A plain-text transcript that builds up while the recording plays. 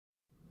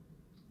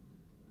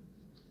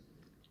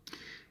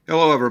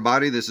Hello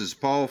everybody, this is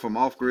Paul from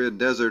Off-Grid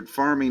Desert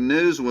Farming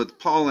News with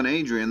Paul and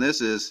Adrian.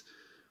 This is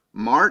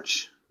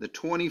March the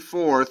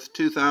 24th,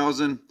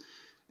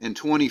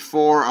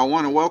 2024. I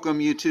want to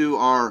welcome you to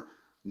our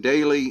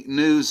daily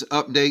news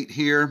update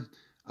here.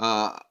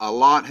 A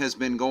lot has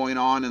been going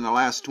on in the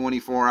last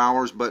 24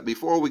 hours, but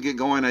before we get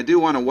going, I do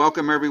want to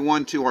welcome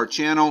everyone to our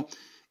channel.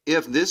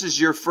 If this is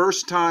your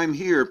first time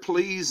here,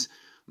 please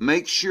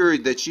make sure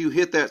that you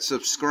hit that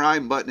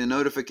subscribe button and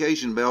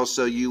notification bell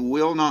so you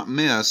will not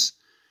miss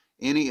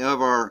any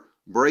of our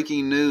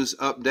breaking news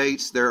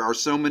updates. There are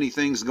so many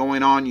things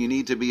going on, you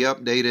need to be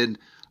updated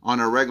on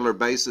a regular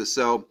basis.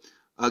 So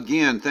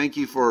again, thank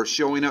you for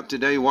showing up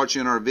today,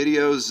 watching our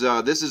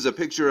videos. This is a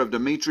picture of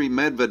Dmitry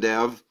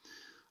Medvedev,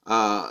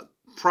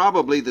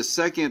 probably the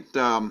second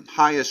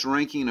highest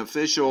ranking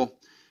official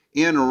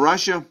in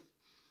Russia.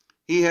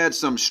 He had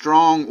some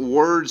strong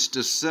words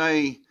to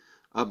say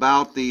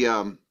about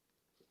the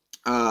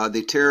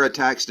terror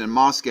attacks in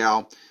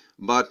Moscow.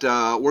 But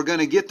we're going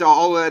to get to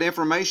all of that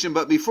information.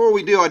 But before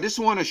we do, I just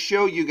want to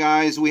show you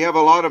guys, we have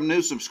a lot of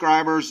new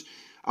subscribers.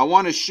 I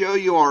want to show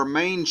you our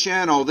main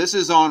channel. This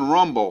is on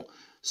Rumble.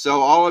 So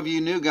all of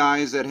you new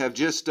guys that have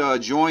just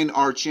joined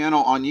our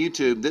channel on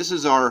YouTube, this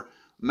is our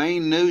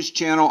main news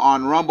channel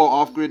on Rumble,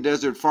 Off-Grid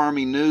Desert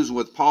Farming News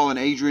with Paul and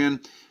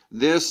Adrian.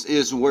 This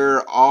is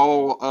where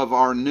all of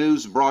our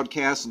news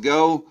broadcasts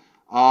go.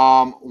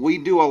 We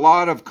do a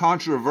lot of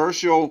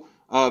controversial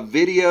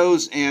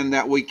videos and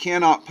that we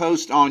cannot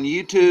post on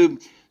YouTube,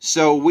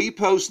 so we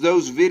post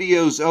those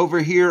videos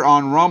over here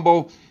on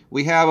Rumble.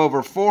 We have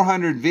over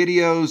 400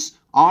 videos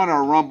on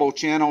our Rumble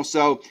channel,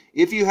 so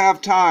if you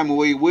have time,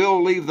 we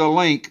will leave the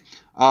link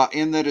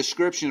in the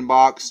description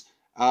box.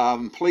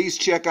 Please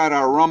check out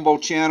our Rumble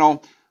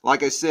channel.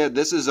 Like I said,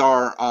 this is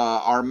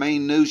our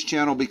main news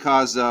channel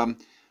because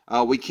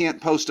we can't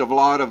post a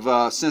lot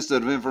of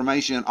sensitive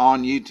information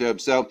on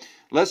YouTube. So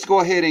let's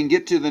go ahead and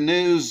get to the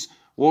news.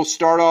 We'll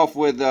start off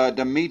with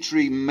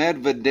Dmitry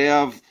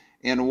Medvedev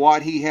and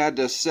what he had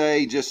to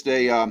say just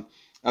a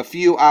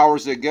few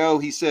hours ago.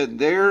 He said,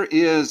 "There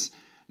is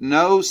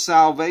no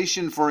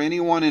salvation for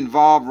anyone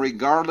involved,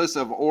 regardless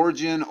of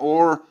origin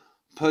or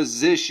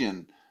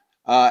position."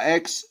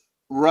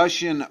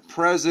 Ex-Russian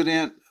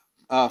president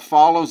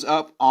follows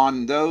up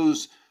on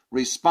those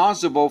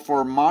responsible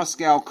for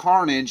Moscow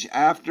carnage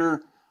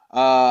after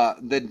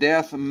the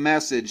death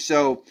message.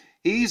 So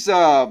he's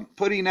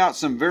putting out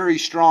some very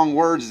strong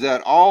words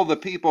that all the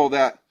people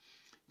that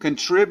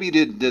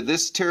contributed to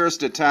this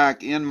terrorist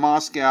attack in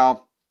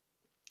Moscow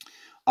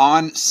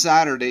on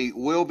Saturday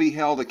will be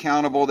held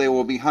accountable. They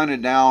will be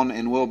hunted down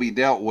and will be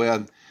dealt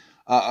with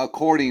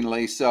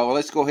accordingly. So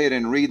let's go ahead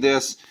and read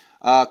this.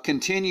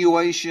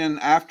 Continuation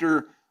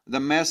after the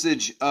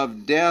message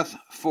of death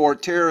for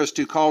terrorists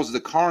who caused the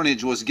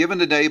carnage was given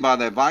today by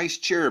the vice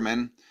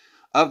chairman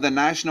of the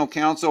National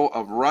Council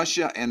of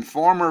Russia and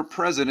former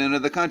president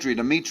of the country,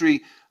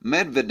 Dmitry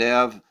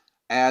Medvedev,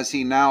 as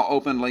he now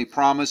openly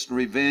promised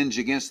revenge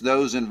against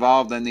those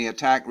involved in the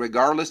attack,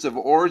 regardless of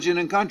origin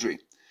and country.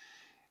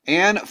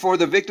 And for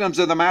the victims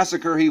of the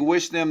massacre, he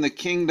wished them the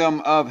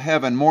kingdom of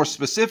heaven. More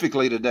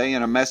specifically today,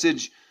 in a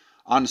message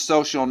on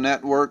social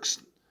networks,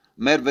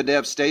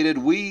 Medvedev stated,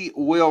 "We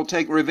will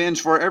take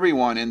revenge for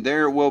everyone, and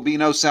there will be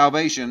no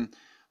salvation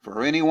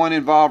for anyone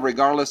involved,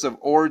 regardless of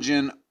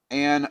origin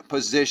and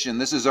position."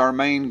 This is our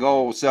main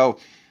goal. So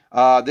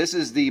this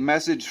is the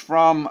message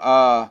from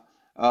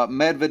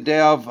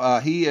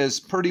Medvedev. He is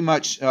pretty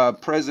much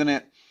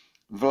President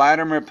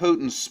Vladimir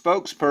Putin's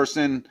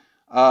spokesperson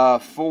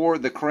for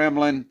the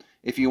Kremlin.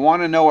 If you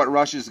want to know what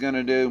Russia is going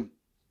to do,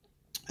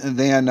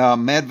 then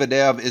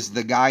Medvedev is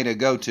the guy to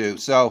go to.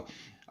 So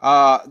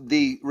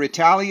the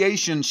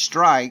retaliation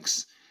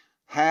strikes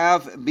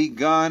have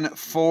begun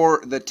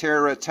for the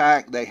terror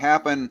attack. They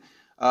happened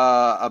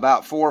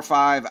about 4 or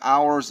 5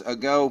 hours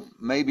ago,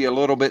 maybe a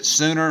little bit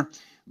sooner.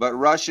 But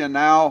Russia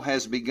now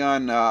has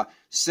begun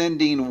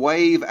sending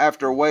wave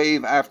after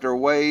wave after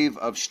wave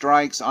of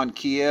strikes on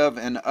Kiev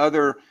and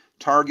other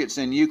targets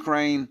in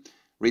Ukraine.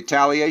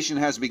 Retaliation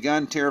has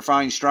begun.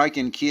 Terrifying strike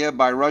in Kiev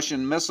by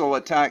Russian missile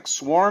attacks.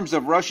 Swarms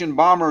of Russian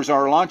bombers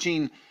are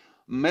launching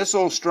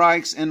missile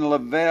strikes in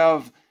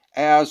Lvov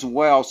as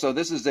well. So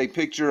this is a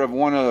picture of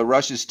one of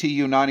Russia's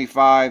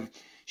Tu-95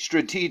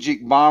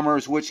 strategic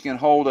bombers, which can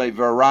hold a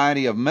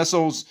variety of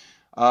missiles.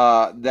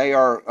 They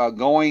are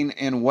going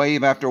in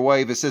wave after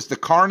wave. It says the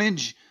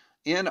carnage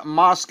in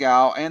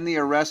Moscow and the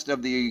arrest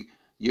of the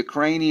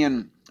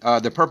Ukrainian,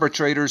 the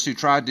perpetrators who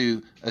tried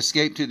to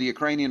escape to the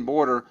Ukrainian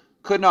border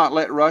could not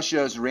let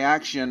Russia's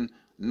reaction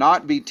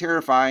not be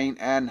terrifying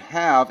and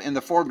have in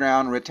the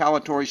foreground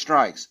retaliatory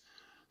strikes.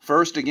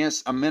 First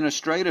against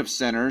administrative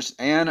centers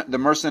and the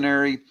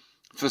mercenary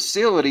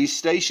facilities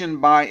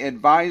stationed by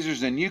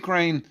advisors in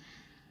Ukraine.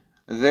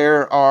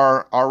 There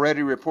are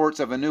already reports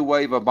of a new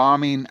wave of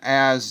bombing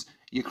as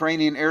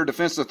Ukrainian air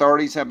defense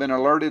authorities have been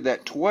alerted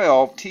that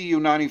 12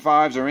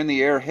 Tu-95s are in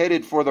the air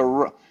headed for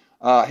the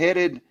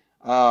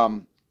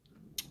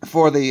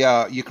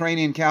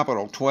Ukrainian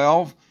capital.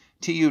 12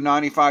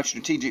 Tu-95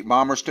 strategic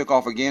bombers took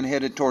off again,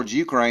 headed towards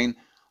Ukraine.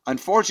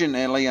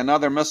 unfortunately,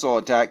 another missile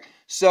attack.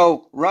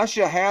 So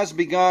Russia has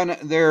begun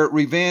their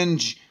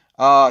revenge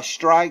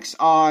strikes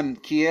on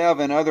Kiev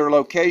and other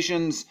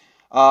locations.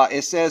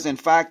 It says, in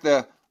fact,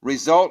 the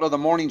result of the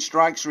morning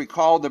strikes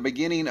recalled the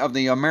beginning of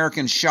the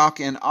American shock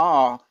and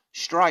awe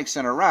strikes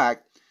in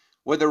Iraq,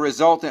 with the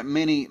result that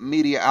many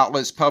media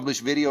outlets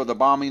published video of the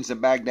bombings in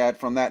Baghdad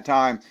from that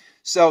time.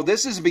 So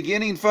this is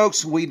beginning,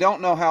 folks. We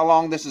don't know how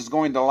long this is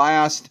going to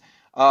last,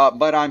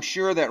 but I'm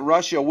sure that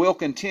Russia will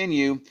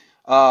continue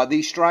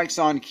these strikes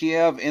on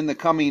Kiev in the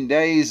coming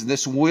days.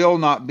 This will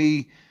not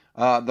be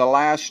the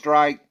last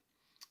strike.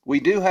 We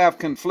do have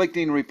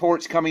conflicting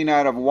reports coming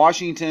out of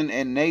Washington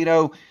and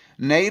NATO.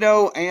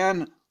 NATO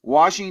and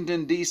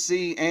Washington,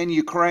 D.C. and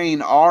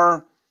Ukraine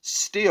are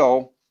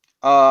still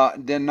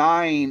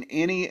denying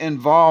any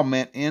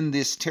involvement in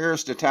this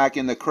terrorist attack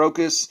in the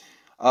Crocus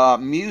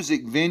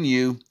music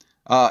venue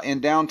in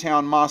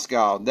downtown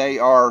Moscow. They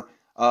are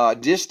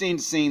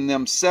distancing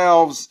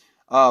themselves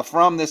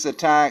from this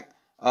attack.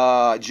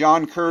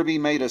 John Kirby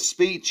made a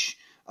speech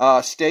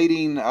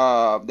stating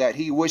that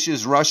he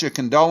wishes Russia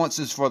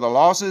condolences for the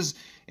losses,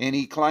 and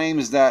he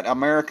claims that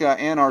America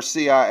and our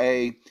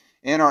CIA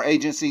and our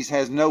agencies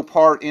has no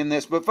part in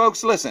this. But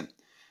folks, listen,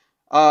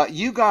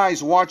 you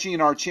guys watching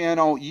our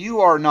channel,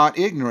 you are not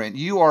ignorant.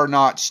 You are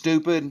not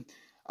stupid.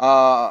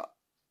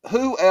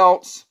 Who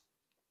else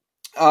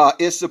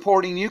is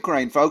supporting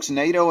Ukraine, folks?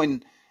 NATO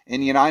and the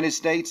United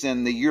States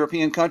and the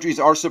European countries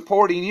are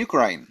supporting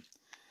Ukraine.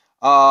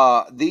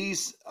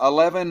 These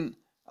 11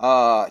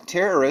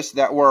 terrorists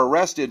that were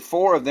arrested,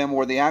 4 of them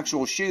were the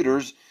actual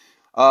shooters.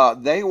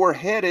 They were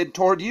headed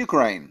toward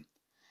Ukraine.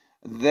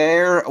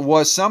 There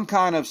was some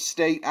kind of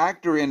state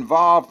actor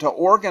involved to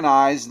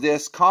organize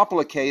this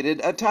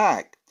complicated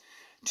attack,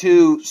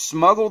 to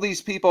smuggle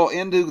these people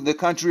into the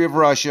country of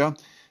Russia,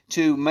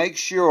 to make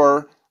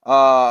sure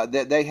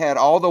that they had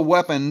all the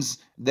weapons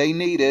they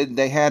needed.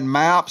 They had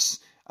maps.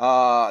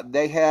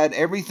 They had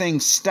everything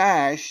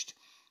stashed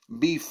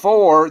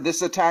before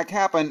this attack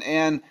happened.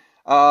 And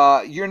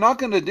you're not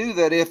going to do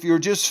that if you're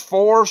just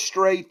 4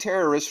 stray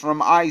terrorists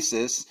from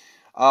ISIS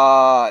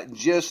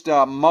just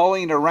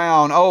mulling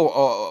around.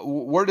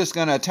 We're just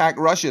going to attack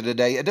Russia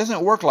today. It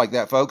doesn't work like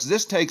that, folks.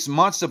 This takes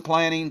months of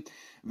planning,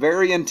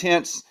 very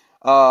intense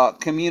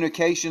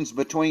communications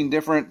between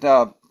different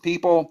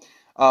people,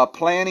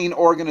 planning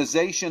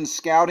organizations,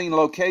 scouting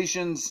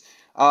locations.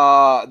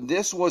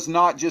 This was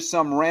not just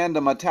some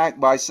random attack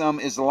by some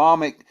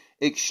Islamic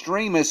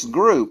extremist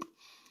group.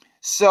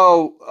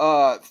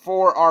 So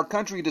for our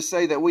country to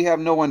say that we have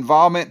no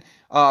involvement,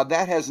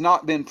 that has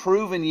not been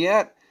proven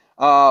yet.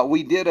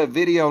 We did a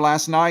video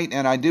last night,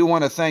 and I do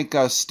want to thank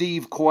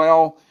Steve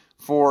Quayle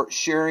for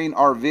sharing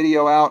our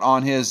video out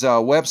on his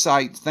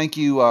website. Thank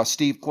you,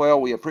 Steve Quayle.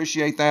 We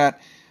appreciate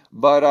that.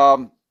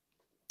 But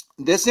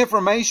this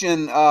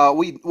information,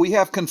 we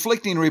have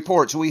conflicting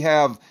reports. We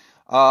have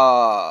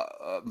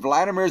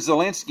Vladimir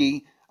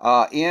Zelensky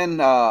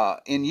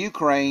in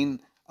Ukraine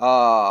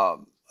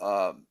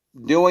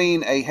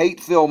doing a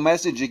hate-filled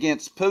message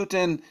against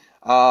Putin,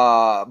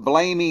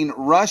 blaming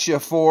Russia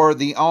for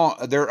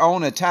their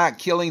own attack,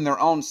 killing their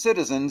own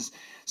citizens.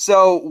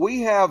 So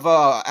we have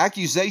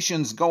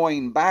accusations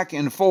going back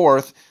and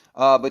forth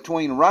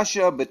between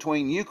Russia,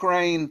 between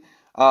Ukraine,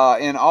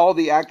 and all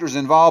the actors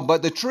involved.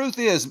 But the truth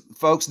is,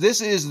 folks,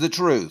 this is the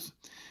truth,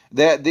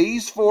 that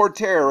these 4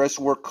 terrorists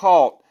were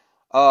caught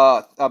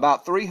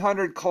about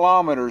 300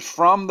 kilometers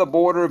from the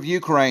border of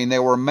Ukraine. They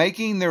were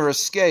making their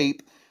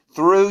escape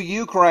through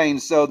Ukraine.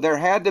 So there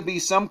had to be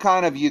some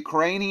kind of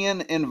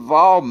Ukrainian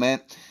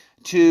involvement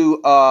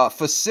to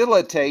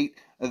facilitate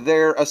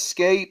their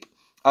escape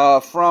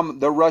from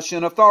the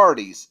Russian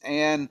authorities.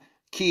 And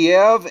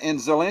Kiev and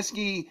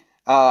Zelensky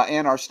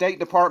and our State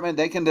Department,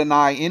 they can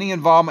deny any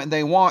involvement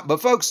they want.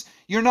 But folks,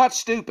 you're not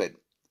stupid.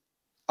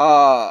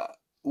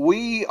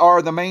 We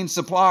are the main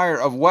supplier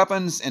of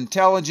weapons,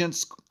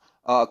 intelligence,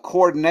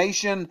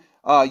 coordination.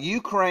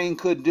 Ukraine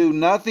could do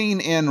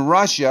nothing in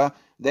Russia.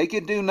 They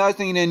could do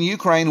nothing in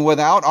Ukraine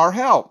without our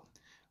help.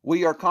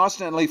 We are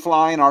constantly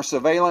flying our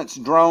surveillance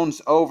drones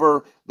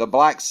over the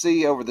Black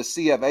Sea, over the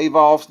Sea of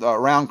Azov,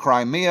 around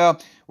Crimea.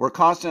 We're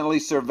constantly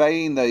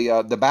surveying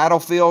the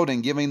battlefield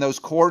and giving those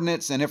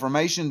coordinates and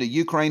information to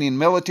Ukrainian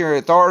military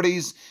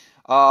authorities.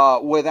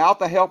 Without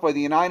the help of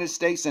the United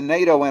States and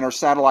NATO and our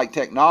satellite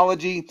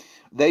technology,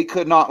 they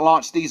could not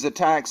launch these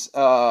attacks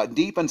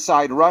deep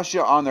inside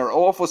Russia on their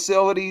oil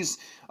facilities.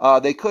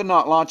 They could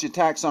not launch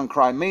attacks on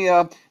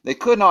Crimea. They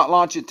could not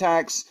launch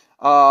attacks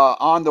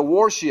on the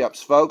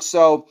warships, folks.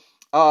 So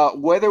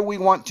whether we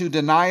want to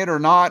deny it or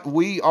not,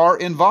 we are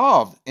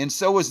involved. And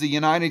so is the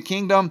United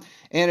Kingdom.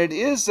 And it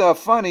is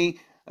funny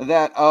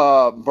that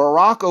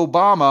Barack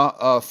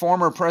Obama,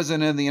 former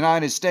president of the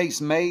United States,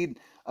 made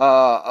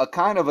a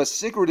kind of a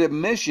secretive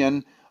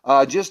mission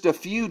just a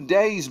few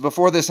days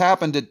before this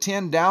happened to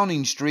 10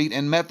 Downing Street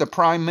and met the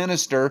Prime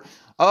Minister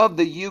of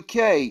the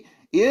UK.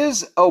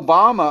 Is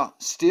Obama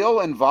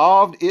still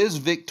involved? Is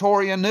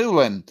Victoria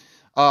Nuland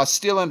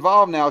still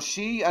involved? Now,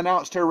 she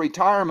announced her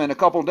retirement a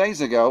couple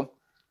days ago,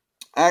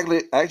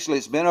 Actually,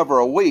 it's been over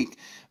a week.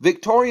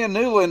 Victoria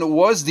Nuland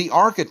was the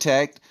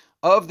architect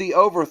of the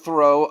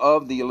overthrow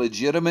of the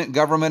legitimate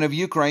government of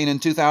Ukraine in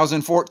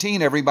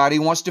 2014. Everybody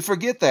wants to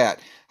forget that.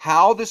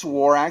 How this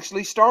war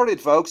actually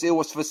started, folks, it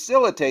was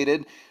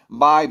facilitated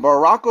by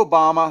Barack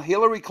Obama,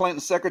 Hillary Clinton,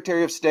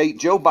 Secretary of State,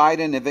 Joe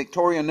Biden, and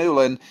Victoria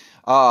Nuland,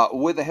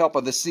 with the help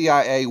of the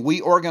CIA.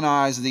 We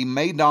organized the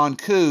Maidan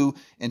coup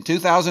in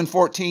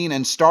 2014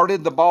 and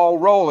started the ball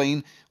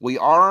rolling. We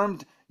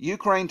armed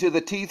Ukraine to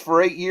the teeth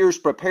for 8 years,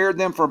 prepared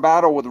them for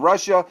battle with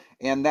Russia,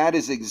 and that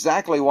is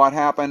exactly what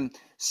happened.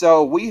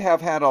 So we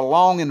have had a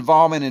long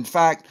involvement. In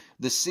fact,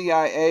 the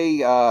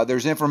CIA,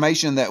 there's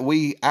information that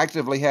we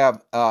actively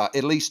have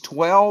at least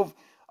 12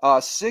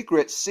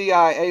 secret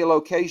CIA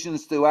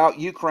locations throughout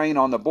Ukraine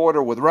on the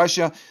border with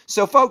Russia.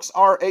 So, folks,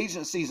 our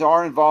agencies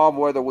are involved,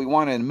 whether we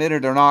want to admit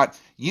it or not.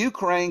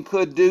 Ukraine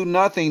could do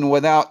nothing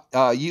without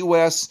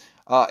U.S.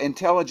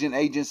 Intelligence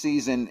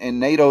agencies and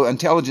NATO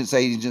intelligence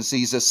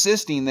agencies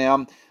assisting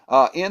them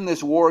in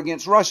this war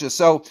against Russia.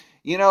 So,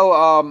 you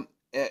know,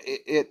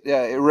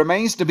 it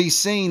remains to be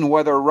seen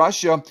whether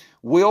Russia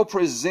will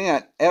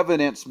present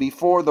evidence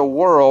before the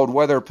world,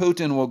 whether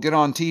Putin will get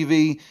on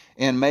TV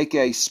and make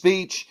a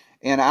speech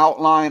and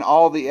outline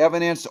all the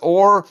evidence,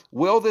 or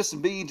will this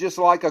be just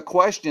like a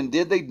question?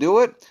 Did they do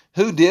it?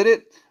 Who did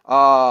it?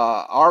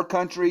 Our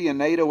country and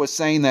NATO is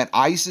saying that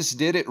ISIS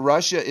did it.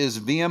 Russia is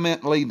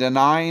vehemently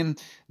denying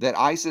that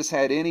ISIS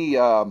had any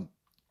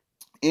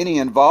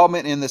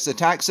involvement in this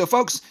attack. So,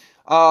 folks,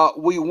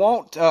 we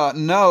won't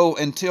know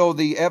until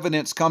the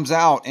evidence comes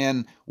out.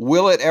 And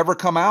will it ever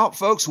come out,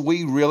 folks?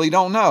 We really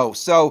don't know.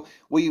 So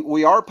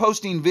we are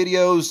posting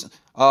videos.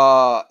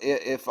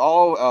 If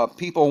all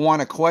people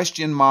want to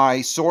question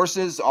my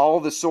sources, all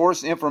the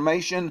source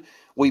information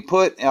we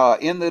put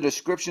in the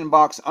description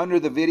box under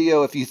the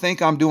video. If you think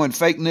I'm doing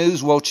fake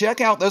news, well, check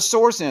out the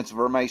source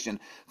information.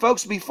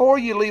 Folks, before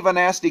you leave a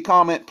nasty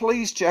comment,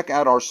 please check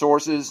out our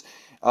sources.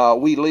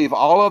 We leave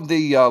all of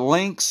the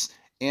links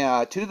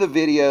to the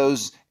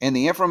videos and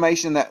the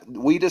information that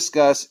we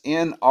discuss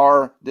in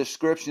our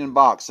description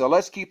box. So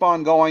let's keep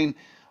on going.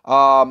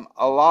 A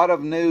lot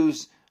of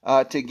news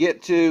to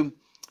get to.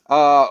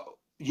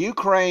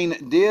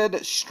 Ukraine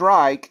did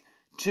strike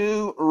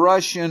 2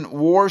 Russian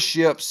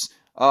warships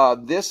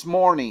this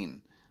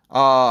morning.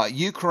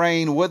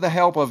 Ukraine, with the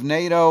help of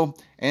NATO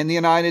and the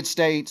United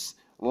States,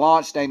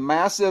 launched a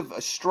massive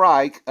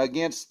strike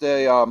against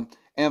the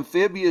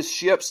amphibious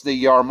ships,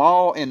 the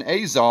Yamal and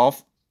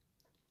Azov,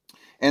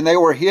 and they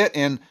were hit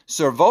in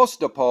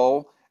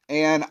Sevastopol,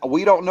 and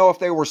we don't know if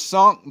they were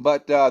sunk,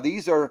 but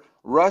these are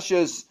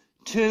Russia's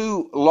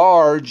 2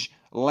 large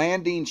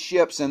landing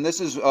ships, and this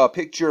is a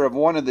picture of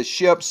one of the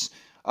ships.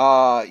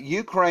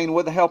 Ukraine,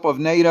 with the help of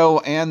NATO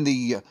and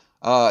the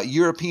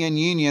European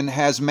Union,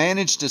 has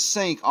managed to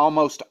sink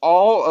almost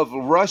all of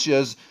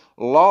Russia's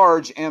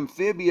large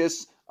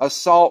amphibious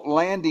assault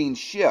landing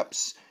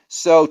ships.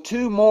 So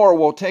 2 more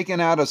were taken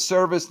out of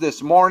service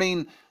this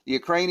morning. The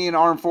Ukrainian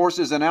Armed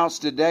Forces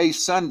announced today,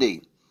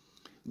 Sunday,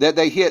 that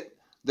they hit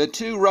the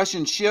 2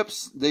 Russian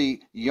ships, the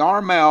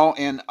Yamal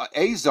and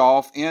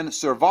Azov, in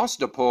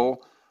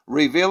Sevastopol,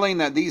 revealing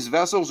that these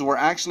vessels were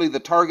actually the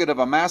target of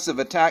a massive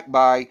attack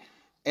by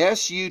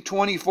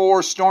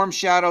Su-24 Storm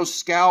Shadow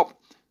scalp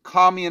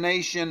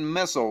communication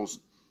missiles.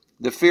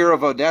 The fear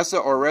of Odessa,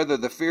 or rather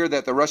the fear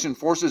that the Russian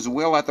forces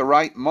will at the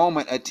right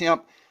moment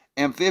attempt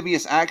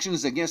amphibious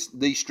actions against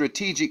the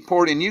strategic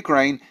port in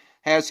Ukraine,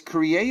 has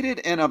created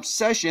an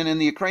obsession in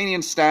the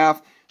Ukrainian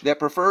staff that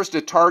prefers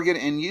to target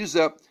and use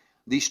up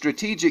the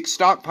strategic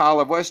stockpile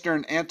of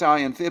Western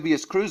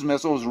anti-amphibious cruise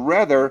missiles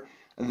rather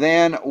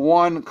than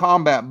 1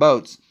 combat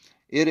boats.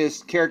 It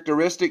is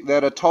characteristic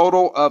that a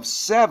total of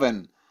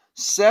 7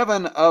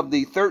 of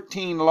the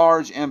 13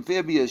 large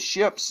amphibious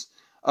ships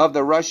of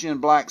the Russian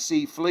Black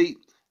Sea Fleet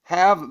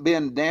have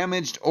been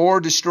damaged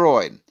or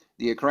destroyed.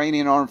 The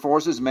Ukrainian Armed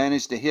Forces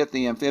managed to hit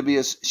the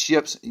amphibious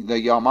ships,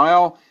 the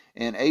Yamal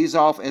and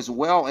Azov, as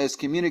well as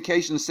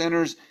communication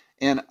centers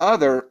and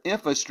other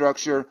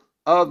infrastructure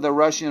of the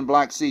Russian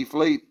Black Sea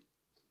Fleet.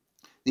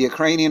 The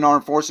Ukrainian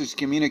Armed Forces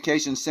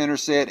Communication Center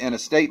said in a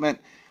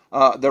statement,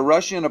 the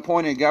Russian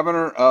appointed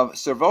governor of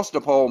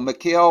Sevastopol,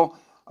 Mikhail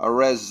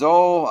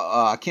Rezol,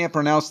 I can't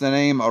pronounce the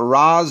name,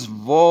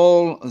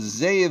 Razvolzev,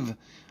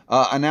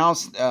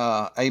 announced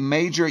a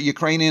major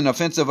Ukrainian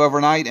offensive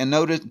overnight and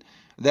noted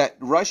that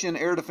Russian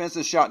air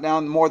defenses shot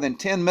down more than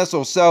 10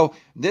 missiles. So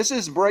this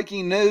is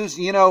breaking news.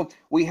 You know,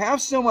 we have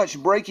so much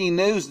breaking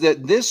news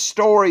that this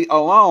story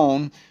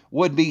alone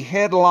would be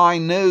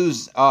headline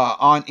news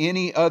on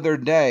any other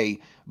day.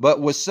 But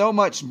with so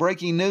much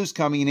breaking news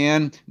coming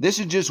in, this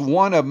is just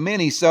one of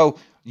many. So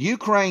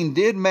Ukraine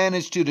did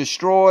manage to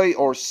destroy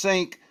or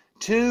sink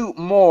 2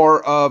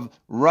 more of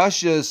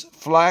Russia's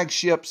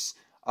flagships,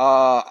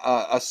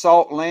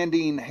 assault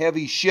landing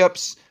heavy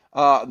ships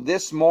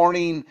this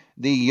morning,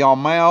 the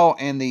Yamal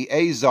and the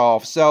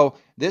Azov. So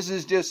this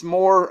is just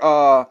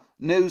more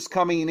news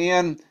coming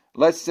in.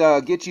 Let's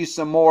get you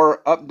some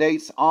more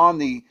updates on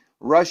the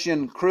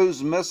Russian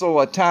cruise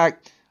missile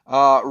attack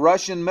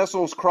Russian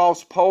missiles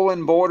crossed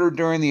Poland border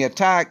during the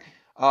attack.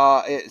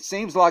 It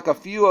seems like a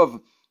few of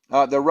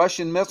the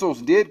Russian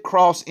missiles did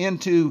cross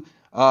into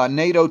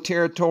NATO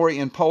territory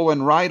in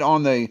Poland, right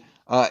on the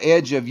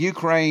edge of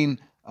Ukraine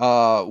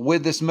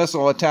with this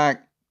missile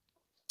attack.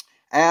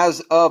 As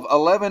of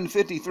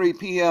 11:53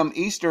 p.m.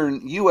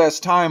 Eastern U.S.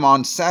 time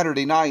on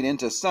Saturday night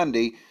into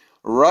Sunday,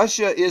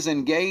 Russia is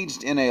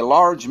engaged in a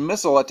large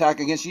missile attack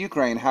against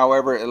Ukraine.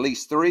 However, at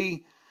least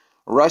 3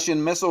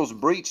 Russian missiles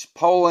breached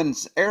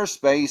Poland's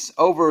airspace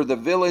over the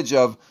village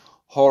of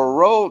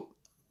Horodit,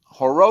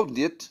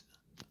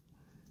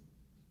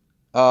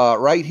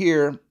 right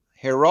here,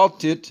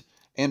 Horodit,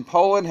 and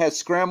Poland has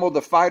scrambled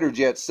the fighter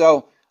jets.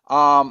 So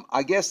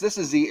I guess this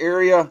is the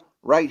area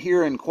right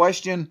here in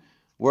question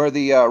where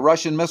the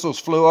Russian missiles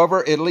flew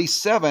over. At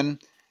least 7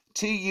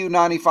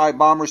 Tu-95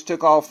 bombers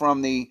took off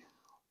from the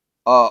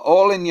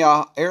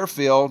Olenya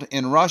airfield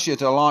in Russia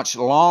to launch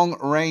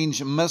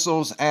long-range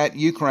missiles at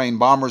Ukraine.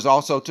 Bombers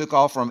also took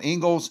off from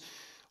Ingles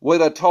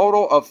with a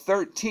total of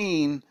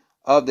 13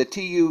 of the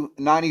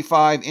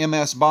Tu-95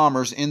 MS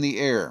bombers in the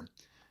air.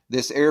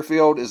 This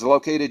airfield is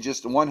located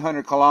just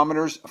 100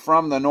 kilometers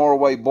from the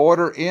Norway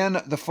border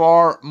in the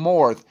far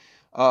north.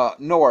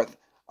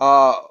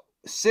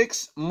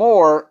 6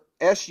 more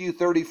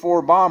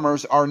Su-34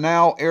 bombers are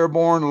now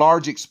airborne.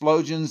 Large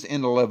explosions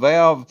in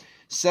Lvov.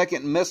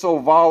 Second missile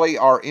volley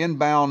are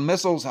inbound.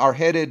 Missiles are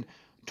headed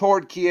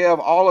toward Kiev.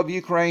 All of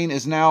Ukraine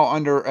is now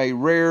under a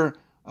rare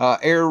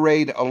air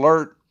raid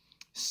alert.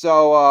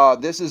 So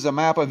this is a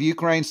map of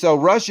Ukraine. So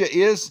Russia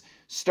is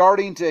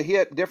starting to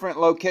hit different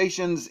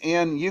locations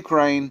in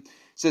Ukraine. It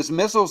says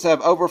missiles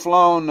have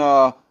overflown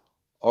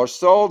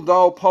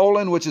Osoldo,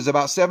 Poland, which is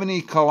about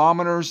 70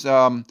 kilometers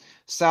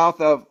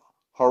south of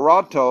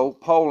Horodito,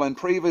 Poland,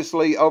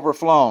 previously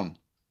overflown.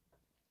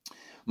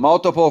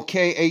 Multiple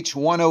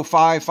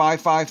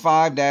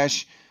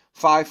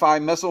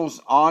KH-105-555-55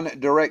 missiles on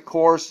direct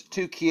course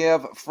to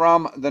Kiev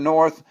from the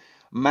north.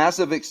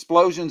 Massive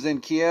explosions in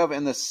Kiev,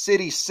 and the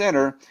city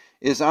center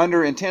is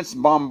under intense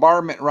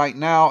bombardment right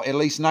now. At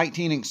least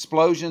 19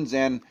 explosions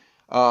in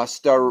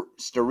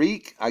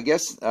Starik, I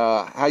guess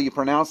how you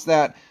pronounce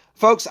that.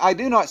 Folks, I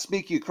do not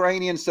speak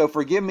Ukrainian, so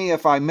forgive me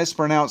if I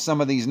mispronounce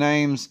some of these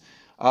names.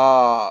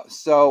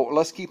 So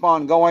let's keep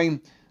on going.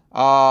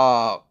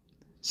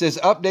 Says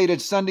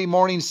updated Sunday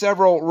morning,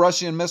 several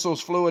Russian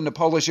missiles flew into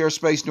Polish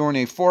airspace during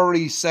a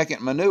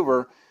 40-second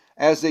maneuver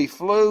as they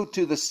flew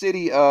to the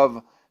city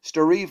of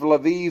Starev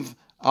Lviv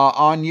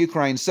on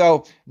Ukraine.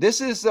 So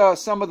this is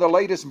some of the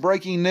latest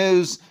breaking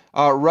news.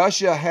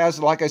 Russia has,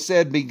 like I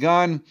said,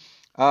 begun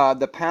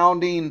the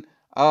pounding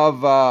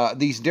of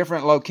these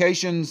different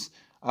locations.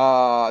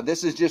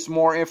 This is just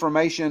more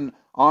information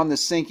on the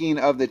sinking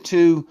of the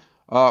 2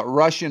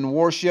 Russian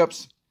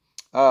warships.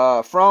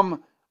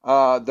 From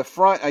the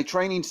front, a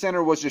training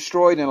center was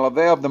destroyed in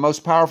Lvov, the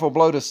most powerful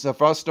blow to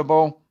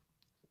Sevastopol.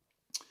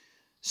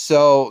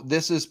 So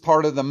this is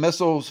part of the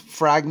missiles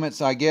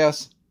fragments, I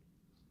guess.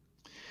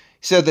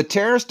 He said the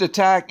terrorist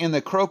attack in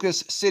the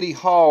Crocus City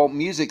Hall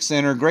Music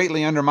Center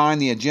greatly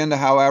undermined the agenda.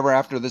 However,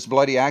 after this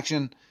bloody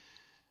action,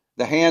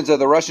 the hands of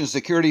the Russian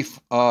security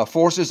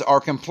forces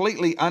are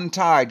completely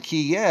untied.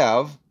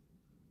 Kiev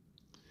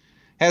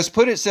has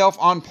put itself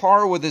on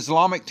par with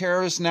Islamic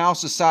terrorists. Now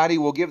society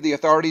will give the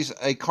authorities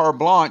a carte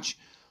blanche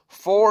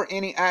for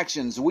any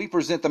actions. We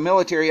present the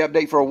military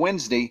update for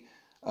Wednesday,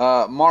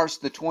 March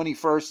the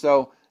 21st.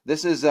 So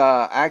this is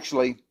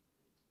actually,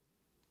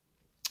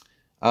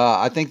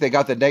 I think they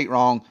got the date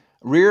wrong.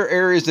 Rear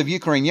areas of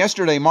Ukraine.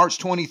 Yesterday, March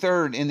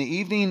 23rd in the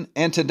evening,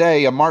 and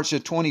today, March the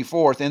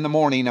 24th in the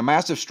morning, a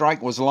massive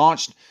strike was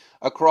launched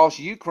across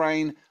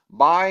Ukraine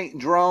by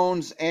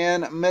drones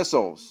and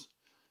missiles.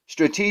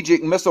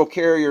 Strategic missile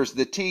carriers,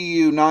 the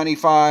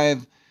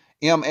Tu-95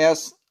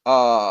 MS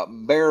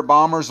Bear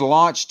bombers,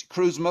 launched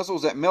cruise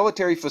missiles at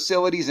military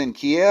facilities in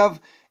Kiev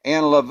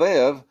and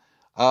Lviv.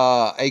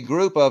 A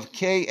group of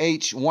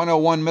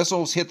KH-101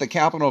 missiles hit the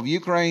capital of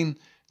Ukraine.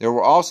 There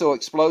were also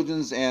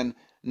explosions in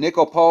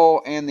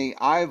Nikopol and the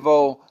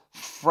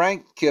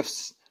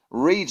Ivo-Frankivsk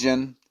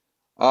region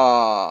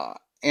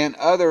and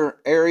other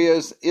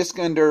areas.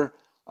 Iskander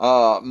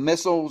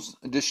missiles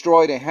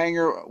destroyed a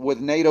hangar with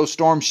NATO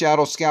Storm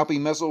Shadow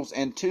scalping missiles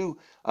and 2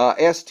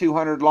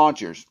 S-200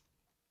 launchers.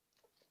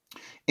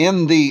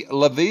 In the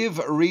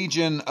Lviv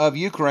region of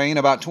Ukraine,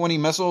 about 20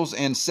 missiles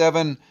and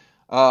 7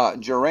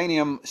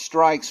 uranium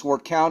strikes were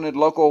counted.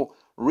 Local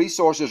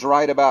resources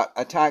write about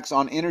attacks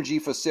on energy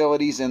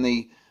facilities in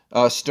the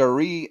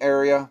Stary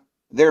area.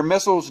 Their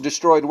missiles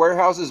destroyed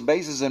warehouses,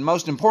 bases, and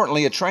most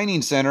importantly, a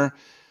training center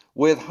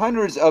with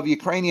hundreds of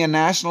Ukrainian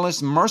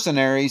nationalists,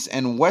 mercenaries,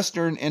 and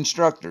Western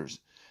instructors.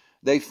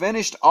 They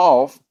finished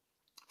off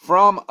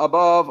from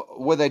above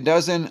with a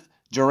dozen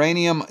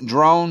uranium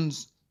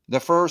drones.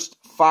 The first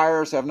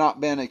fires have not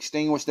been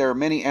extinguished. There are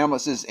many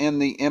ambulances in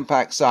the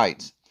impact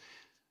sites.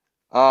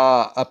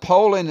 A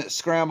Poland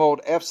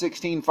scrambled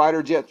F-16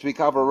 fighter jets to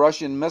recover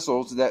Russian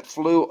missiles that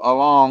flew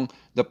along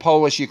the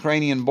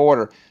Polish-Ukrainian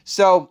border.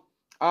 So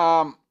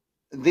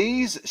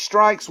these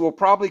strikes will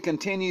probably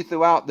continue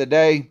throughout the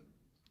day.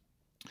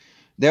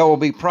 There will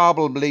be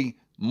probably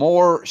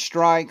more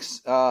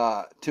strikes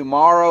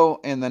tomorrow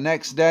and the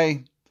next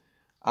day.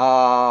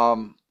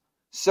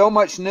 So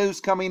much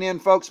news coming in,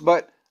 folks,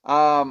 but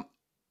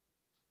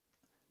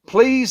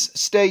please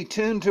stay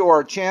tuned to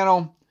our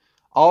channel,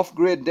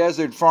 Off-Grid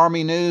Desert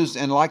Farming News.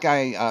 And like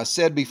I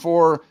said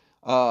before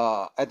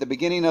at the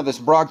beginning of this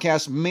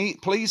broadcast,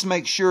 please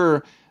make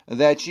sure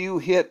that you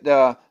hit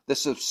the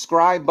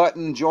subscribe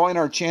button, join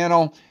our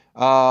channel.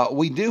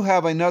 We do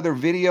have another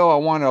video I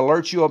want to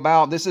alert you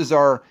about. This is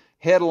our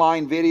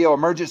headline video,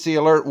 Emergency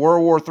Alert,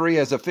 World War III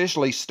has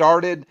officially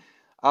started.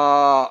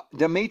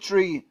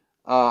 Dmitry,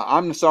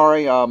 I'm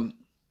sorry,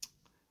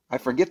 I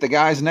forget the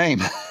guy's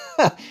name.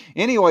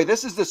 Anyway,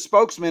 this is the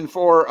spokesman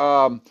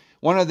for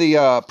one of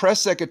the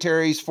press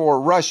secretaries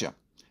for Russia,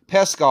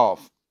 Peskov.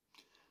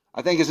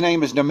 I think his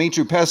name is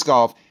Dmitry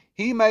Peskov.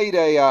 He made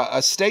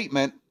a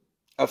statement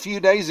a few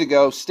days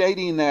ago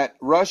stating that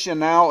Russia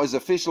now is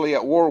officially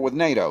at war with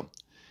NATO.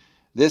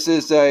 This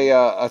is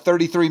a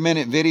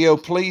 33-minute video.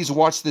 Please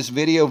watch this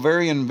video.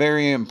 Very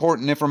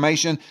important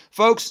information.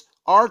 Folks,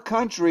 our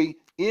country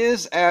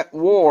is at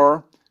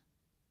war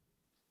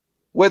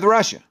with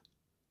Russia.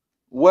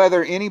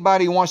 Whether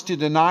anybody wants to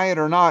deny it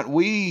or not,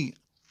 we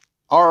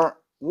are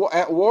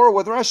at war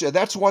with Russia.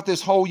 That's what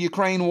this whole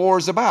Ukraine war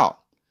is about.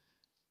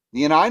 The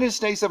United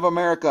States of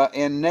America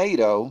and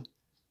NATO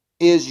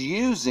is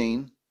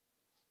using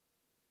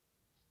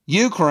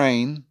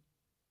Ukraine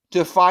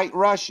to fight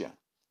Russia.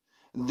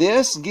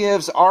 This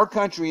gives our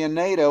country and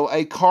NATO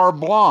a carte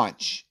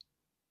blanche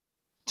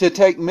to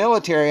take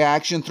military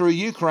action through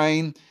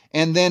Ukraine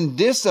and then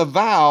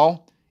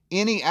disavow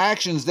any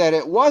actions that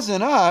it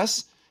wasn't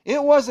us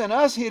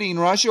hitting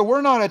Russia.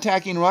 We're not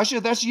attacking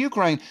Russia. That's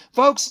Ukraine.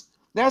 Folks,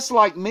 that's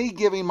like me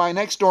giving my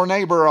next door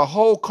neighbor a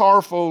whole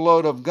car full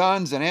load of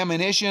guns and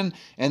ammunition,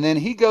 and then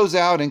he goes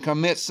out and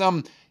commits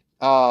some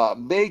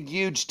big,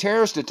 huge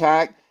terrorist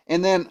attack,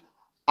 and then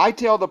I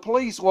tell the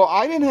police, well,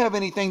 I didn't have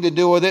anything to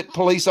do with it,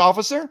 police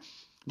officer.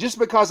 Just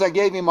because I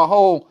gave him a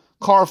whole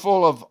car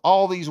full of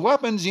all these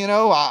weapons, you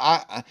know,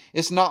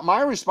 it's not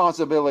my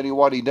responsibility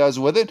what he does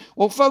with it.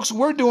 Well, folks,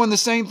 we're doing the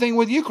same thing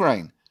with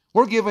Ukraine.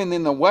 We're giving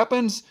them the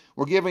weapons.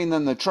 We're giving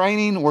them the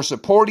training. We're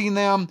supporting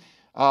them.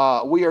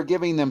 We are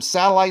giving them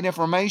satellite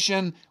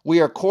information.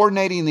 We are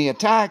coordinating the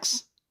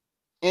attacks.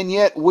 And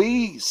yet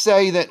we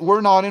say that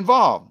we're not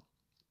involved.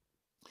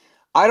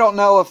 I don't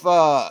know if,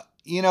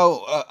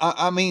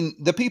 I mean,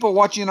 the people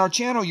watching our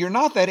channel, you're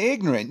not that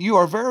ignorant. You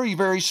are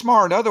very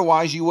smart.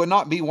 Otherwise, you would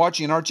not be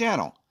watching our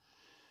channel.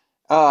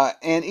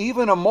 And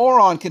even a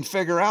moron can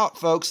figure out,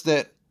 folks,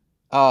 that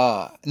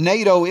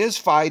NATO is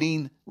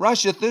fighting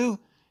Russia through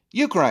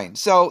Ukraine.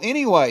 So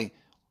anyway,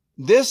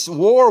 this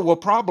war will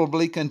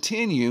probably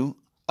continue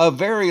a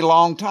very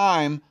long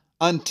time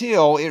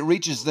until it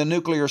reaches the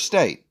nuclear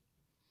state.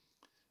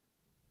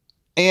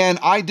 And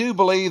I do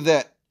believe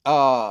that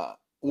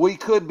we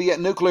could be at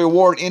nuclear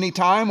war at any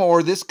time,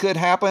 or this could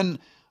happen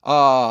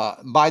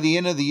by the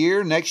end of the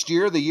year, next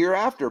year, the year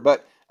after.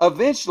 But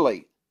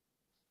eventually,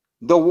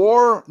 the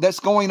war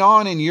that's going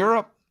on in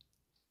Europe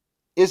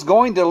is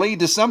going to lead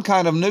to some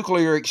kind of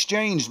nuclear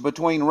exchange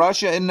between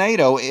Russia and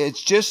NATO.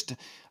 It's just,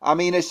 I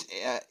mean,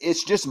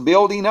 it's just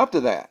building up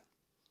to that.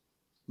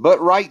 But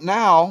right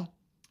now,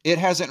 it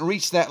hasn't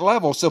reached that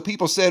level. So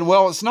people said,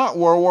 well, it's not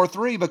World War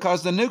III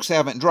because the nukes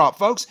haven't dropped,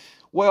 folks.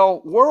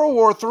 Well, World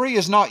War III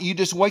is not you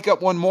just wake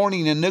up one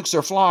morning and nukes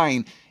are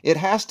flying. It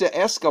has to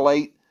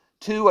escalate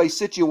to a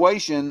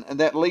situation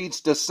that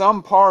leads to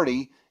some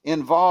party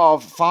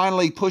involved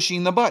finally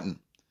pushing the button.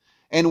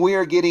 And we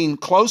are getting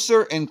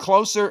closer and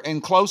closer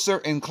and closer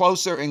and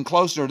closer and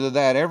closer to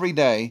that every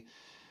day,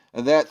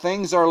 that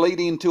things are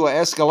leading to an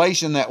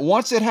escalation that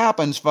once it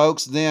happens,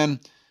 folks,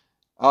 then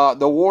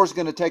the war is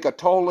going to take a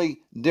totally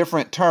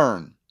different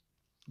turn.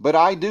 But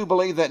I do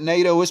believe that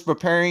NATO is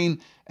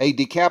preparing a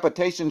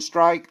decapitation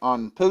strike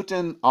on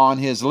Putin, on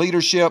his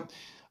leadership.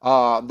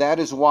 That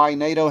is why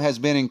NATO has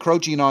been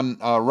encroaching on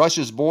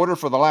Russia's border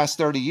for the last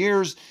 30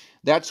 years.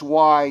 That's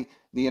why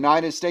the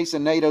United States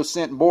and NATO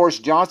sent Boris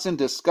Johnson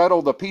to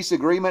scuttle the peace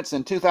agreements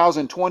in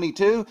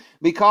 2022,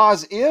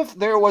 because if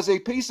there was a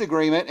peace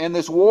agreement and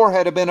this war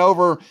had been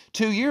over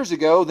 2 years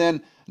ago,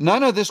 then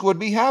none of this would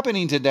be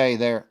happening today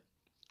there.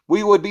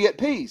 We would be at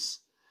peace.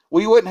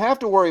 We wouldn't have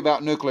to worry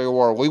about nuclear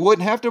war. We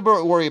wouldn't have to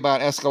worry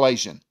about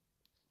escalation.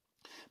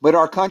 But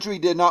our country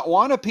did not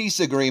want a peace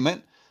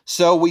agreement,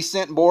 so we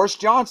sent Boris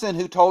Johnson,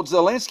 who told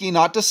Zelensky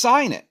not to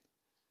sign it.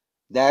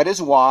 That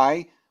is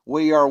why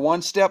we are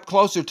one step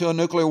closer to a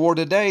nuclear war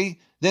today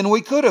than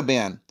we could have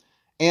been.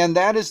 And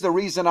that is the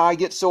reason I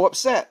get so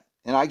upset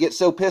and I get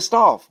so pissed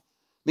off,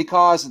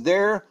 because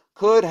there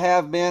could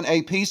have been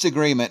a peace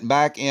agreement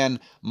back in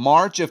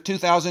March of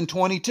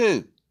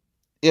 2022.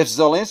 If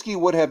Zelensky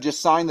would have just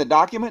signed the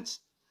documents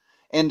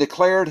and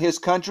declared his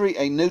country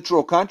a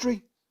neutral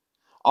country,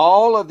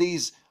 all of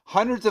these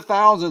hundreds of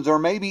thousands or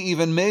maybe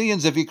even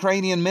millions of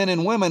Ukrainian men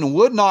and women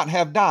would not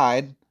have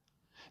died.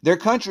 Their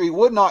country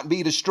would not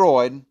be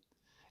destroyed.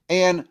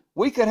 And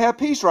we could have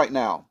peace right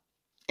now.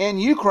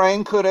 And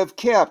Ukraine could have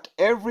kept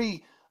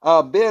every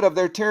bit of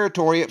their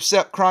territory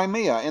except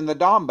Crimea and the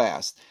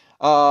Donbass.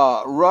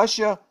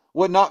 Russia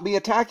would not be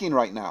attacking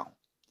right now.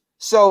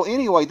 So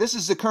anyway, this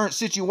is the current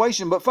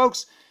situation. But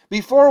folks,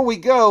 before we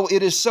go,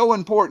 it is so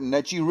important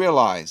that you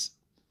realize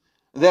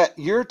that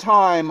your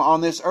time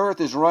on this earth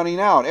is running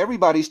out.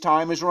 Everybody's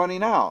time is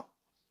running out.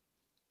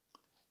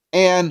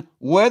 And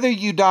whether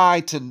you die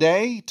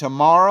today,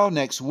 tomorrow,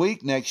 next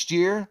week, next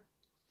year,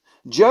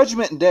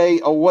 Judgment Day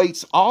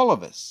awaits all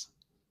of us.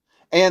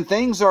 And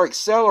things are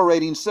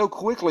accelerating so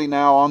quickly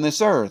now on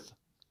this earth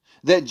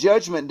that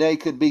Judgment Day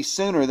could be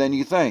sooner than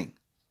you think.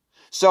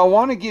 So I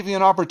want to give you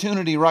an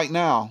opportunity right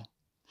now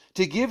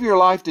to give your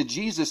life to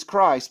Jesus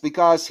Christ,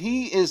 because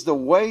He is the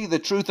way, the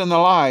truth, and the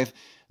life.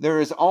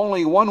 There is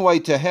only one way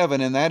to heaven,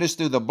 and that is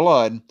through the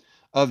blood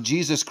of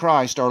Jesus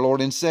Christ, our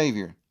Lord and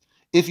Savior.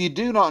 If you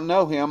do not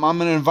know Him, I'm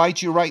going to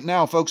invite you right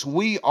now, folks.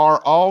 We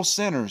are all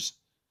sinners.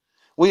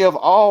 We have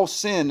all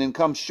sinned and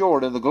come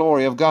short of the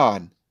glory of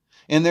God.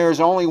 And there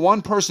is only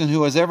one person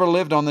who has ever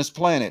lived on this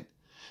planet,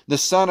 the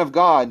Son of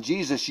God,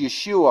 Jesus,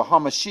 Yeshua,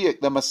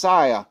 HaMashiach, the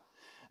Messiah,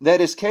 that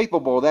is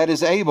capable, that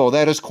is able,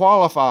 that is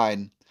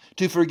qualified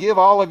to forgive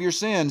all of your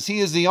sins. He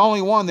is the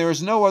only one. There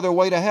is no other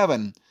way to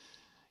heaven.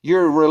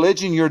 Your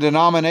religion, your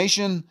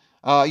denomination,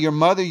 your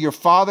mother, your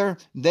father,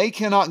 they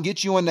cannot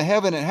get you into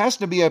heaven. It has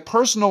to be a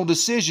personal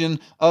decision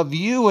of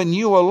you and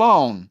you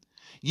alone.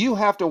 You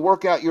have to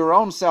work out your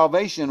own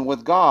salvation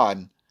with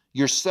God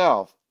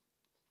yourself.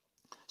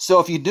 So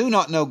if you do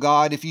not know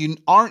God, if you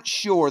aren't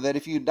sure that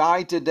if you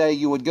died today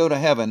you would go to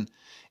heaven,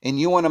 and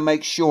you want to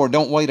make sure,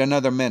 don't wait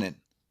another minute.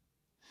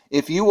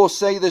 If you will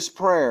say this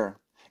prayer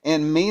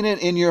and mean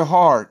it in your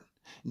heart,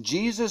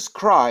 Jesus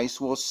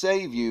Christ will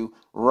save you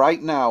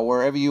right now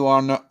wherever you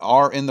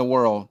are in the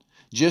world.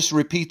 Just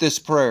repeat this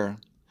prayer.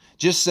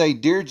 Just say,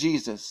 Dear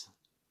Jesus,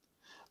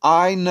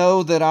 I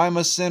know that I'm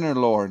a sinner,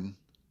 Lord,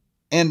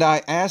 and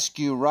I ask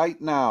you right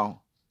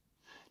now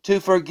to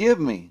forgive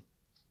me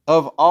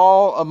of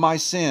all of my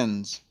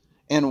sins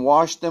and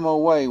wash them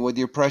away with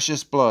your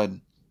precious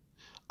blood.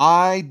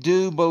 I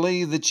do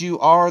believe that you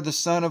are the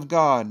Son of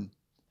God,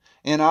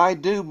 and I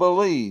do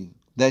believe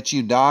that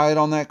you died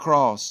on that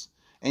cross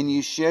and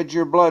you shed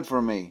your blood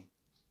for me,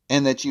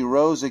 and that you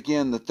rose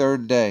again the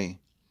third day.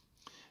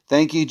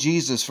 Thank you,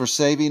 Jesus, for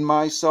saving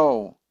my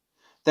soul.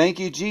 Thank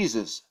you,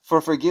 Jesus, for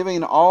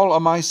forgiving all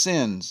of my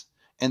sins.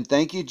 And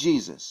thank you,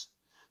 Jesus,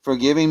 for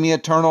giving me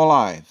eternal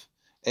life.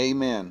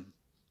 Amen.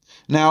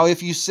 Now,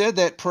 if you said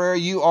that prayer,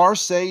 you are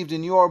saved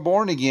and you are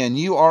born again.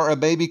 You are a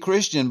baby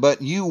Christian,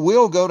 but you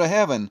will go to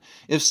heaven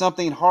if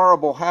something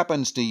horrible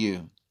happens to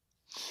you.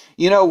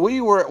 You know,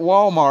 we were at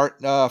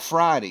Walmart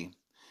Friday.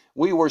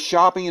 We were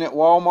shopping at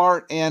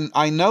Walmart, and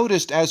I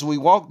noticed as we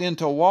walked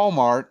into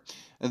Walmart,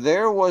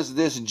 there was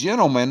this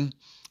gentleman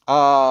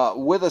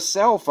with a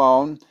cell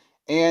phone,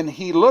 and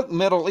he looked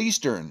Middle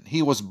Eastern.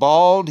 He was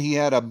bald, he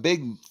had a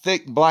big,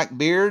 thick black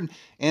beard,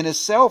 and his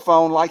cell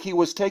phone, like he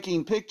was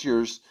taking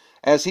pictures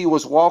as he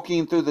was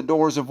walking through the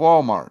doors of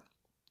Walmart.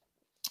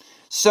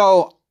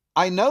 So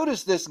I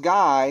noticed this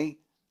guy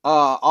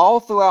all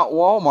throughout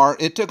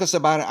Walmart. It took us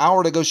about an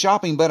hour to go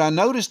shopping, but I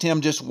noticed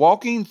him just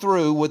walking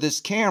through with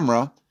his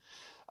camera,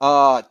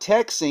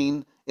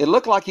 texting. It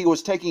looked like he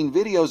was taking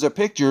videos or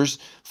pictures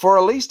for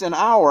at least an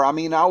hour. I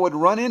mean, I would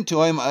run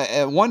into him.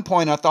 At one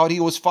point, I thought he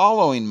was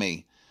following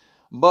me.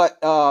 But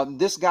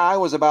this guy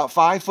was about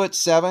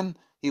 5'7".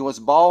 He was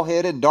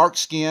bald-headed,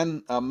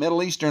 dark-skinned,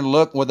 Middle Eastern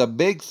look with a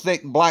big,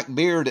 thick black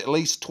beard at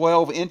least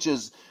 12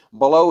 inches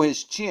below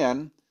his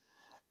chin.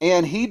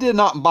 And he did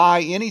not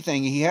buy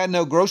anything. He had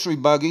no grocery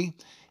buggy.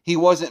 He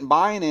wasn't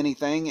buying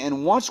anything.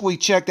 And once we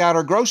checked out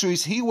our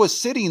groceries, he was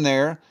sitting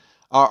there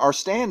or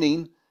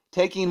standing,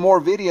 taking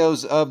more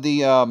videos of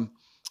the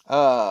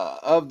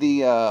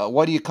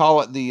what do you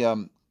call it,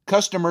 the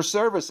customer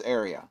service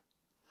area.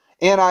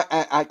 And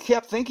I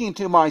kept thinking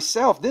to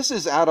myself, this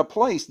is out of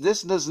place.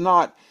 This does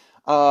not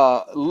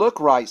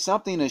look right.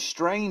 Something is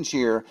strange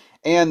here.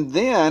 And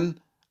then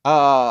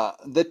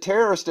the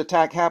terrorist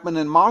attack happened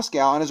in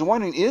Moscow, and I was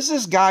wondering, is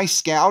this guy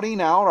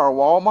scouting out our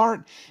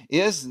Walmart?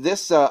 Is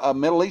this a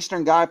Middle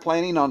Eastern guy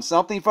planning on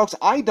something, folks?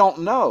 I don't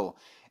know.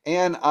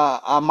 And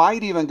I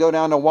might even go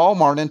down to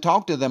Walmart and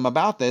talk to them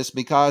about this,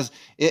 because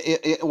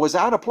it was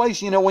out of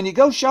place. You know, when you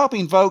go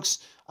shopping, folks,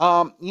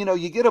 you know,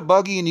 you get a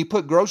buggy and you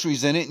put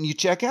groceries in it and you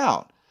check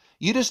out.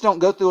 You just don't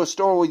go through a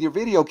store with your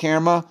video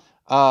camera,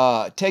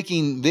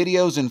 taking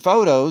videos and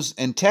photos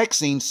and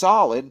texting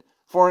solid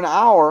for an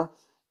hour.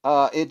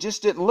 It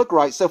just didn't look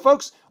right. So,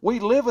 folks, we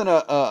live in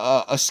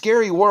a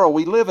scary world.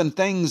 We live in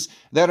things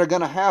that are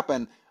going to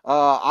happen.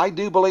 I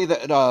do believe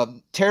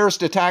that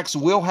terrorist attacks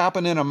will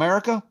happen in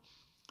America.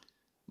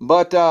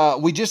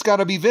 But we just got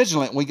to be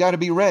vigilant. We got to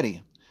be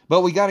ready.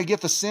 But we got to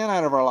get the sin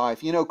out of our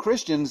life. You know,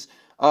 Christians,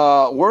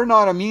 we're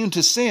not immune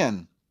to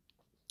sin.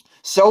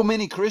 So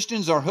many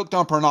Christians are hooked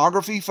on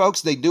pornography,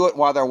 folks. They do it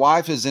while their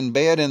wife is in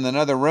bed in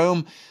another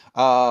room.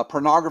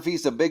 Pornography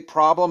is a big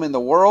problem in the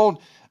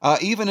world,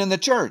 even in the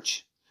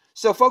church.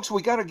 So, folks,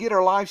 we got to get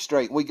our life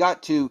straight. We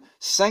got to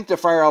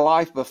sanctify our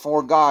life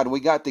before God. We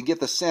got to get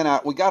the sin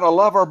out. We got to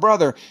love our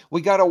brother.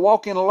 We got to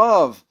walk in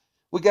love.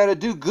 We got to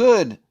do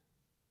good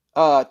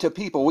to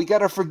people. We got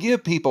to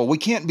forgive people. We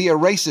can't be a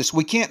racist.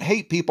 We can't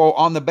hate people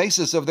on the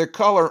basis of their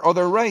color or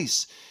their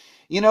race.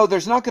 You know,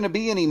 there's not going to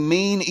be any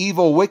mean,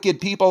 evil,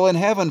 wicked people in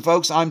heaven,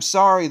 folks. I'm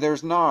sorry,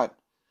 there's not.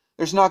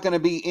 There's not going to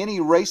be any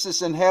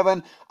racists in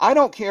heaven. I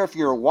don't care if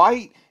you're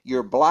white,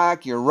 you're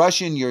black, you're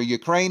Russian, you're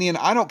Ukrainian.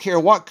 I don't care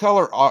what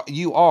color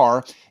you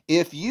are.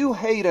 If you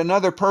hate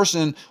another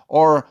person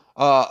or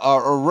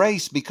a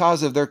race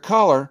because of their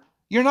color,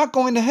 you're not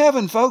going to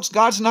heaven, folks.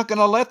 God's not going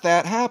to let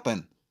that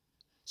happen.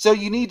 So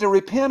you need to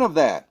repent of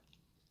that.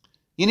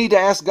 You need to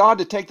ask God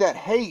to take that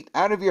hate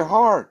out of your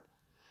heart.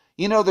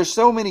 You know, there's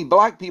so many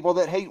black people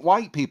that hate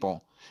white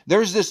people.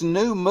 There's this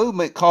new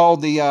movement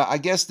called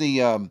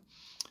the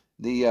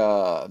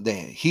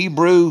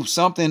Hebrew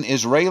something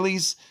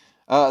Israelis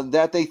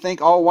that they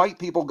think all white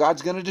people,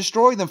 God's going to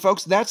destroy them.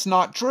 Folks, that's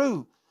not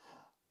true.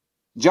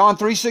 John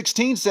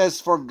 3:16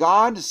 says, "For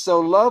God so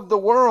loved the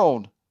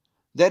world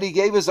that he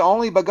gave his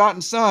only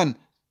begotten Son,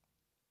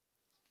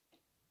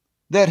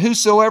 that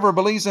whosoever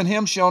believes in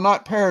him shall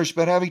not perish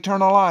but have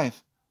eternal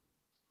life."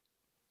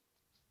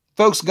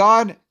 Folks,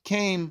 God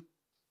came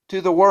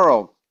to the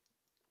world.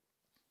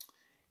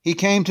 He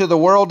came to the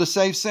world to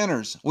save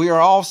sinners. We are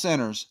all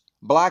sinners.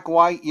 Black,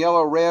 white,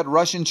 yellow, red,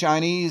 Russian,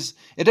 Chinese.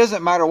 It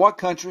doesn't matter what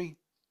country,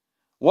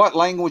 what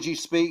language you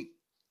speak.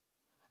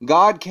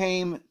 God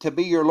came to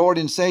be your Lord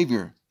and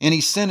Savior, and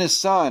he sent his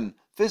Son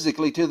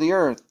physically to the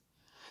earth.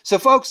 So,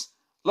 folks,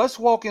 let's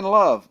walk in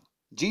love.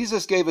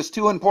 Jesus gave us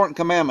two important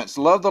commandments.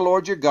 Love the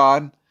Lord your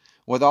God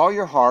with all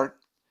your heart,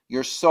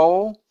 your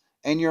soul,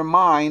 and your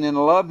mind,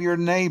 and love your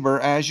neighbor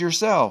as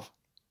yourself.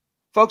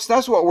 Folks,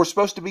 that's what we're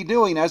supposed to be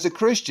doing as a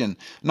Christian.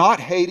 Not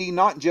hating,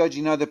 not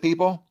judging other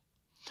people.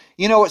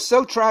 You know, it's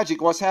so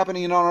tragic what's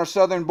happening on our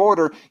southern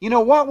border. You know,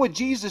 what would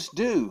Jesus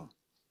do?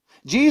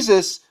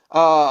 Jesus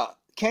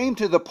came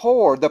to the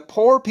poor. The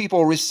poor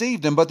people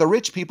received him, but the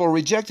rich people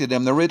rejected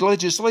him, the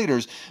religious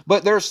leaders.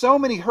 But there are so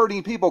many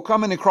hurting people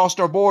coming across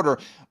our border,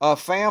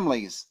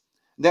 families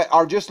that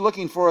are just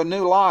looking for a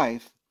new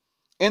life.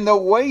 And the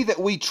way that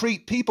we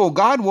treat people,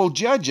 God will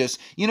judge us.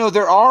 You know,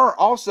 there are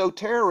also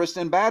terrorists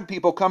and bad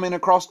people coming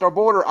across our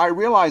border. I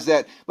realize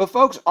that. But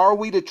folks, are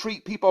we to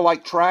treat people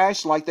like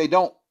trash, like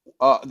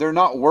they're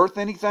not worth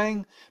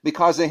anything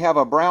because they have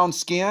a brown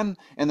skin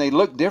and they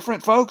look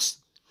different, folks?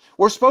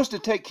 We're supposed to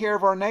take care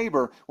of our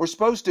neighbor. We're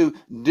supposed to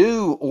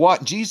do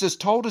what Jesus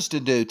told us to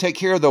do. Take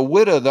care of the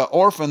widow, the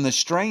orphan, the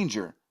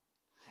stranger.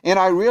 And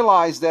I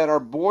realize that our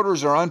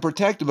borders are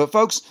unprotected. But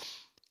folks,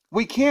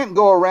 we can't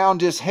go around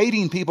just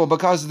hating people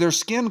because of their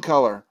skin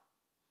color.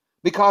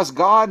 Because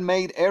God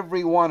made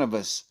every one of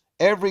us.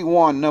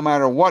 Everyone, no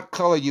matter what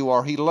color you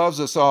are, he loves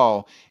us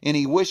all. And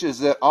he wishes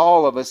that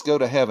all of us go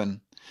to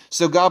heaven.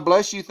 So God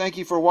bless you. Thank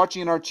you for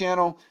watching our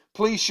channel.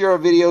 Please share our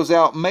videos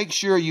out. Make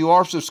sure you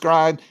are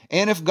subscribed.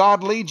 And if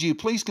God leads you,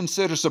 please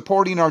consider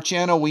supporting our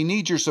channel. We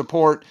need your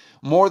support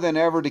more than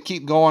ever to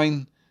keep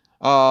going.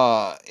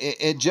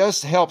 It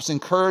just helps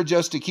encourage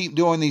us to keep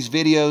doing these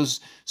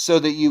videos so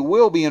that you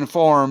will be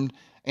informed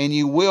and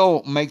you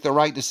will make the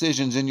right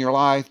decisions in your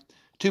life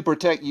to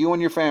protect you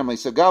and your family.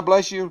 So God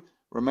bless you.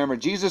 Remember,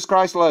 Jesus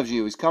Christ loves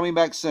you. He's coming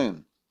back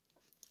soon.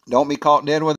 Don't be caught dead with